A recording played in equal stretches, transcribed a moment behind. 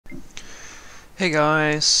Hey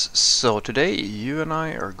guys, so today you and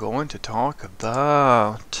I are going to talk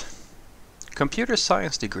about computer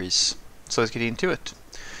science degrees. So let's get into it.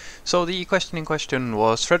 So the question in question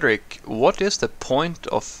was, Frederick, what is the point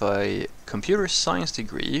of a computer science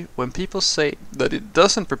degree when people say that it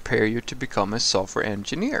doesn't prepare you to become a software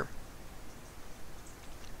engineer?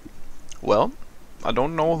 Well, I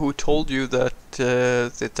don't know who told you that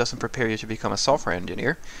it doesn't prepare you to become a software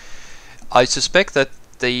engineer. I suspect that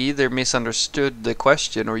they either misunderstood the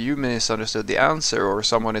question or you misunderstood the answer, or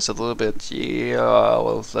someone is a little bit,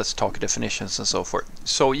 well, let's talk definitions and so forth.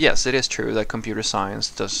 So yes, it is true that computer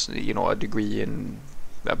science does, a degree in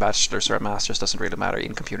a bachelor's or a master's doesn't really matter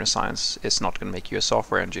in computer science. It's not going to make you a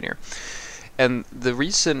software engineer. And the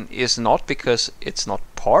reason is not because it's not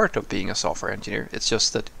part of being a software engineer, it's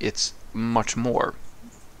just that it's much more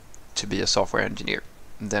to be a software engineer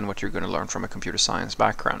than what you're going to learn from a computer science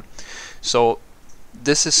background. So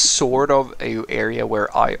this is sort of a area where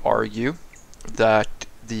I argue that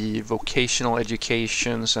the vocational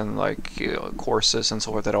educations and courses and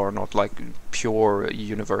so forth that are not like pure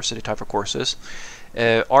university type of courses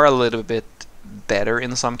are a little bit better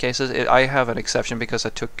in some cases. I have an exception because I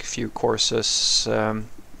took a few courses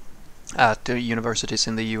at universities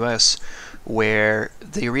in the US where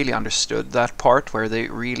they really understood that part, where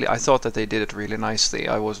I thought that they did it really nicely.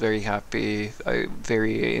 I was very happy,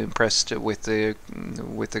 very impressed with the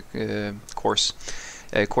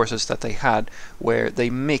courses that they had, where they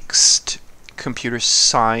mixed computer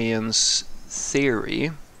science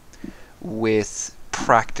theory with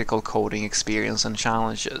practical coding experience and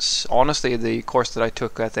challenges. Honestly, the course that I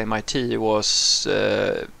took at MIT was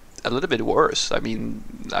a little bit worse. I mean,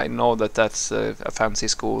 I know that that's a fancy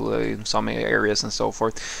school in some areas and so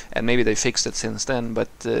forth, and maybe they fixed it since then, but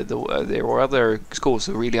there were other schools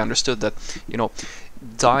who really understood that,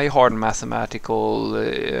 die-hard mathematical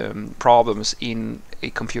problems in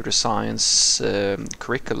a computer science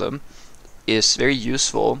curriculum is very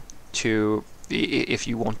useful to if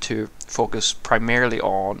you want to focus primarily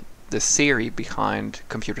on the theory behind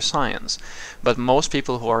computer science. But most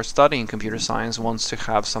people who are studying computer science wants to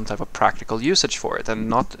have some type of practical usage for it, and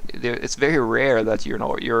it's very rare that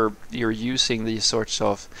you're using these sorts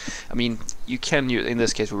of, I mean, you can use, in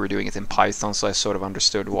this case we were doing it in Python, so I sort of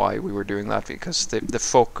understood why we were doing that, because the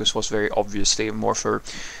focus was very obviously more for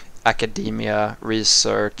academia,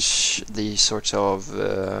 research, these sorts of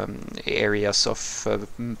areas of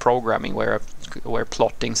programming where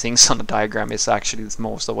plotting things on a diagram is actually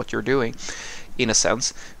most of what you're doing, in a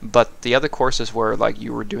sense. But the other courses were like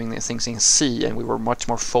you were doing things in C, and we were much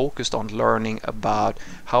more focused on learning about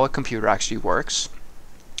how a computer actually works,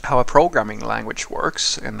 how a programming language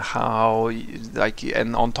works, and how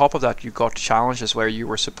and on top of that you got challenges where you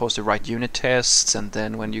were supposed to write unit tests, and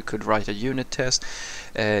then when you could write a unit test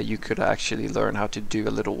you could actually learn how to do a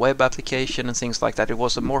little web application and things like that. It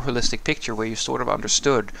was a more holistic picture where you sort of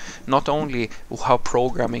understood not only how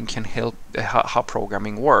programming can help, how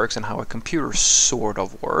programming works and how a computer sort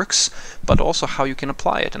of works, but also how you can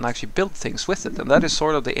apply it and actually build things with it. And that is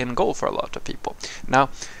sort of the end goal for a lot of people. Now,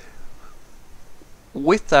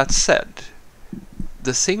 with that said,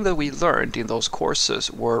 the thing that we learned in those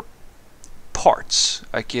courses were parts.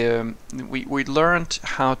 Like we learned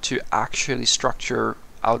how to actually structure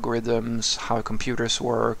algorithms, how computers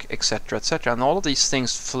work, etc., etc., and all of these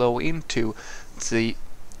things flow into the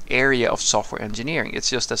area of software engineering.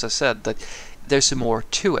 It's just, as I said, that there's more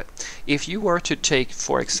to it. If you were to take,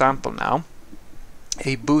 for example, now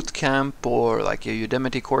a boot camp or like a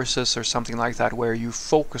Udemy courses or something like that, where you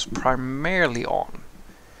focus primarily on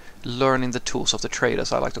learning the tools of the trade,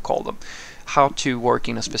 as I like to call them, how to work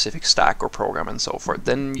in a specific stack or program and so forth,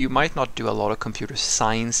 then you might not do a lot of computer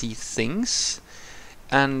sciencey things,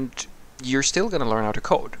 and you're still going to learn how to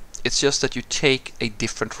code. It's just that you take a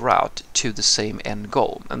different route to the same end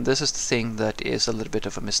goal. And this is the thing that is a little bit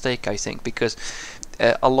of a mistake, I think, because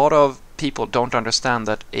a lot of people don't understand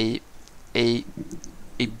that a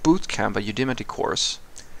boot camp, a Udemy course,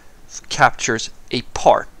 captures a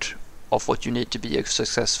part of what you need to be a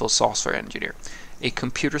successful software engineer. A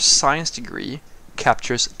computer science degree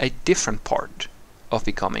captures a different part of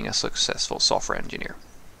becoming a successful software engineer.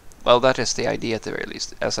 Well, that is the idea at the very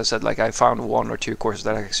least. As I said, like I found one or two courses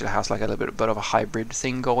that actually has like a little bit of a hybrid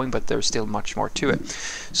thing going, but there's still much more to it.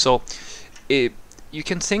 So you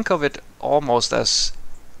can think of it almost as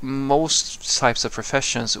most types of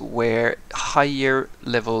professions where higher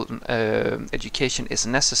level education is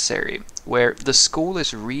necessary, where the school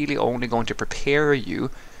is really only going to prepare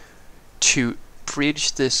you to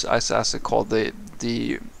bridge this, as I call the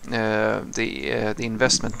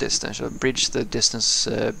investment distance, or bridge the distance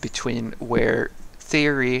between where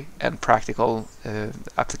theory and practical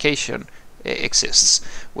application exists,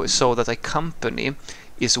 so that a company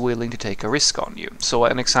is willing to take a risk on you. So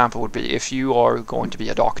an example would be if you are going to be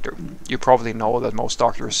a doctor. You probably know that most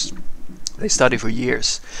doctors, they study for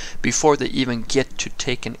years before they even get to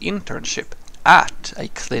take an internship at a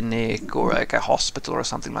clinic or like a hospital or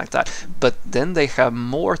something like that. But then they have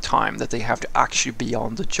more time that they have to actually be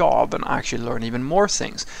on the job and actually learn even more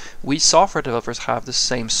things. We software developers have the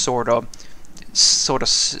same sort of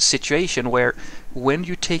situation where when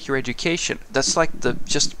you take your education, that's like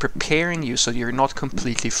just preparing you so you're not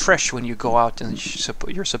completely fresh when you go out and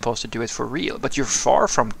you're supposed to do it for real. But you're far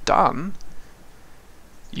from done.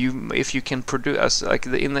 If you can produce, like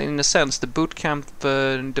in a sense, the bootcamp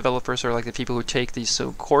developers, or like the people who take these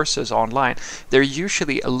courses online, they're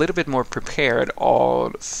usually a little bit more prepared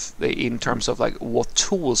in terms of like what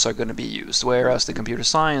tools are going to be used, whereas the computer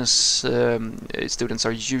science students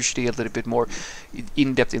are usually a little bit more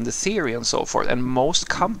in depth in the theory and so forth. And most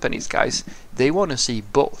companies, guys, they want to see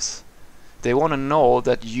both. They want to know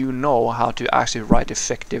that you know how to actually write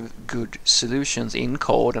effective, good solutions in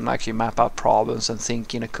code and actually map out problems and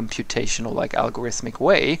think in a computational, like algorithmic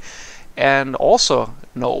way, and also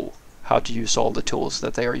know how to use all the tools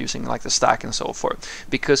that they are using, like the stack and so forth.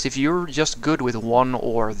 Because if you're just good with one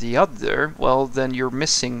or the other, well, then you're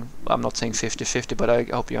missing, I'm not saying 50-50, but I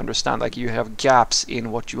hope you understand, like you have gaps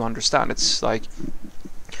in what you understand. It's like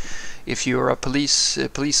if you're a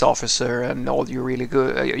police officer and all you're really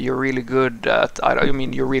good at, I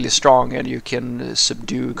mean you're really strong and you can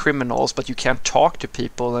subdue criminals, but you can't talk to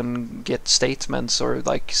people and get statements or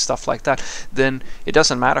like stuff like that, then it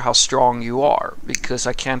doesn't matter how strong you are, because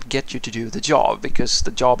I can't get you to do the job, because the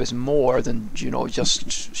job is more than, you know,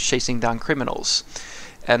 just chasing down criminals.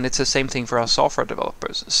 And it's the same thing for us software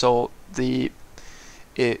developers. So the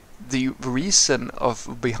reason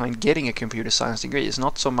behind getting a computer science degree is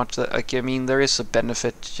not so much that, like, I mean, there is a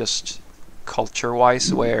benefit just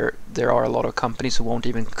culture-wise, where there are a lot of companies who won't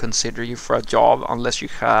even consider you for a job unless you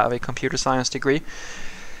have a computer science degree.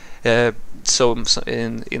 So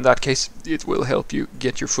in that case, it will help you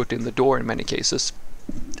get your foot in the door in many cases.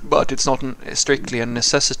 But it's not strictly a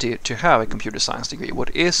necessity to have a computer science degree.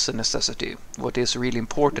 What is a necessity, what is really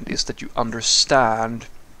important, is that you understand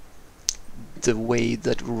the way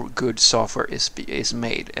that good software is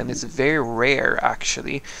made. And it's very rare,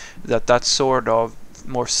 actually, that sort of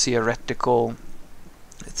more theoretical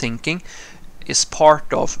thinking is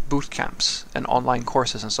part of boot camps and online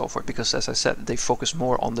courses and so forth, because, as I said, they focus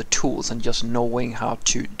more on the tools and just knowing how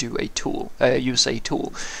to do a tool, use a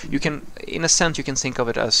tool. You can, in a sense, you can think of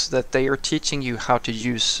it as that they are teaching you how to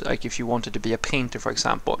use, like if you wanted to be a painter, for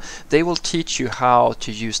example, they will teach you how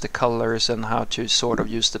to use the colors and how to sort of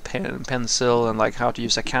use the pencil and like how to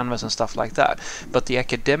use a canvas and stuff like that. But the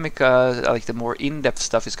academic, like the more in-depth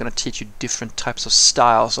stuff, is going to teach you different types of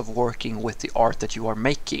styles of working with the art that you are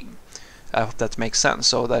making. I hope that makes sense.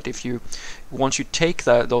 So that once you take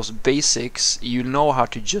those basics, you know how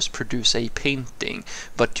to just produce a painting.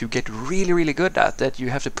 But to get really, really good at that, you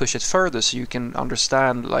have to push it further, so you can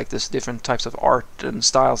understand like this different types of art and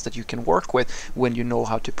styles that you can work with when you know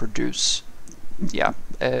how to produce,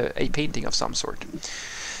 a painting of some sort.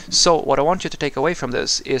 So what I want you to take away from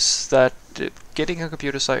this is that getting a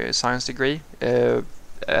computer science degree,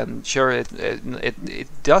 and sure, it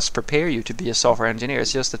does prepare you to be a software engineer.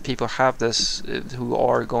 It's just that people have this who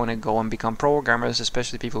are going to go and become programmers,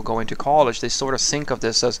 especially people going to college. They sort of think of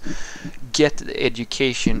this as get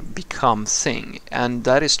education, become thing. And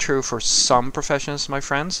that is true for some professions, my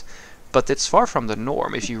friends, but it's far from the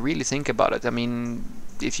norm if you really think about it. I mean,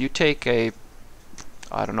 if you take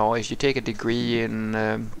if you take a degree in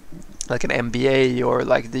like an MBA or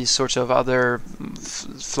like these sorts of other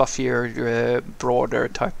fluffier, broader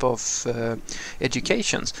type of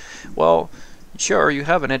educations, well, sure, you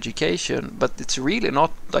have an education, but it's really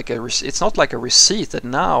not like it's not like a receipt that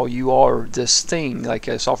now you are this thing, like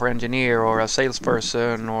a software engineer or a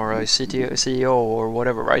salesperson or a CEO or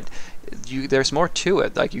whatever, right? There's more to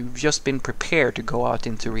it. Like, you've just been prepared to go out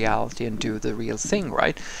into reality and do the real thing,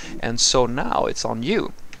 right? And so now it's on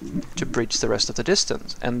you to bridge the rest of the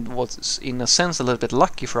distance. And what's in a sense a little bit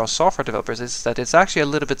lucky for us software developers is that it's actually a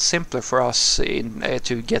little bit simpler for us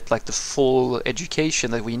to get like the full education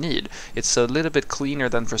that we need. It's a little bit cleaner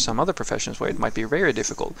than for some other professions where it might be very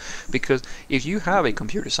difficult, because if you have a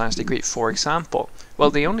computer science degree, for example, well,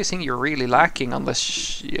 the only thing you're really lacking,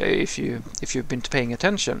 unless if you've been paying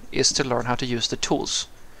attention, is to learn how to use the tools.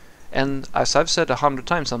 And as I've said 100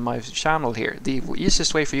 times on my channel here, the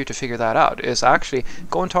easiest way for you to figure that out is actually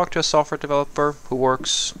go and talk to a software developer who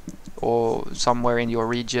works or somewhere in your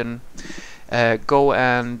region Go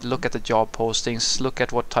and look at the job postings, look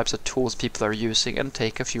at what types of tools people are using, and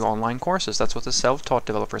take a few online courses. That's what the self-taught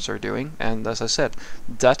developers are doing. And as I said,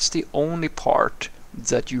 that's the only part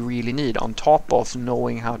that you really need on top of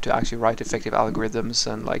knowing how to actually write effective algorithms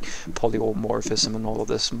and like polymorphism and all of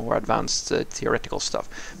this more advanced theoretical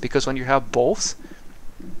stuff. Because when you have both,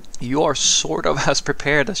 you are sort of as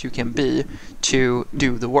prepared as you can be to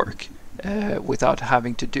do the work. Without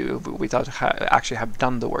actually have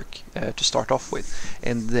done the work to start off with,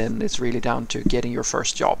 and then it's really down to getting your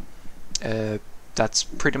first job. That's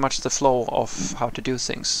pretty much the flow of how to do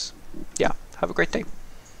things. Yeah, have a great day.